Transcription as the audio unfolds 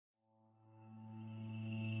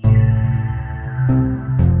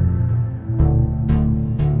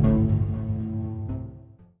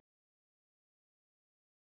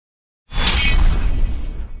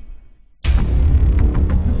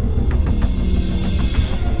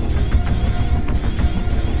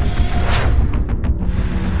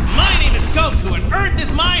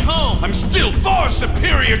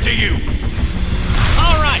superior to you!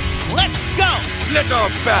 Alright, let's go! Let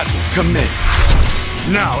our battle commence!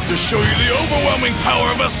 Now to show you the overwhelming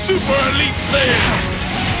power of a super elite Saiyan!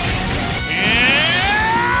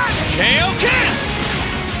 Kaioken!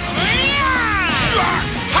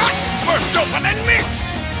 Hot! Burst open and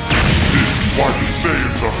mix! This is why the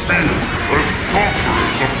Saiyans are feared as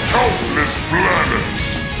conquerors of countless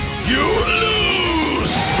planets. You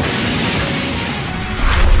lose!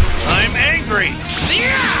 I'm angry!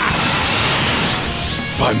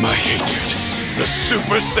 By my hatred, the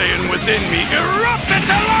Super Saiyan within me erupted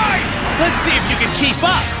to life! Let's see if you can keep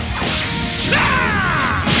up!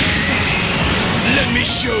 Let me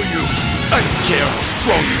show you. I don't care how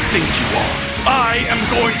strong you think you are. I am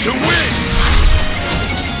going to win!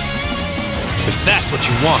 If that's what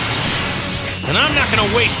you want, then I'm not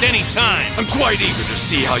gonna waste any time. I'm quite eager to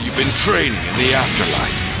see how you've been training in the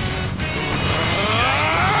afterlife.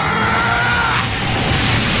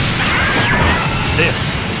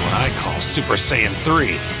 This is what I call Super Saiyan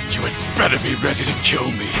 3. You had better be ready to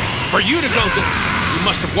kill me. For you to go this far, you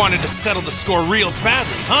must have wanted to settle the score real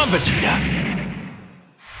badly, huh, Vegeta?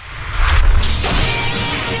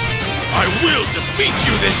 I will defeat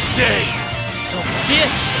you this day! So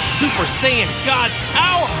this is a Super Saiyan God's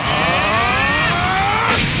power!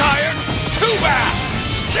 Tired? Too bad!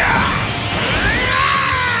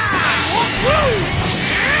 I won't lose!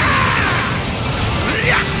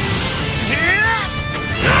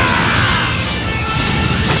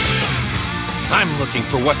 I'm looking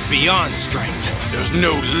for what's beyond strength. There's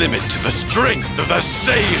no limit to the strength of the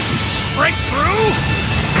Saiyans! Breakthrough!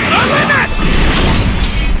 The limit!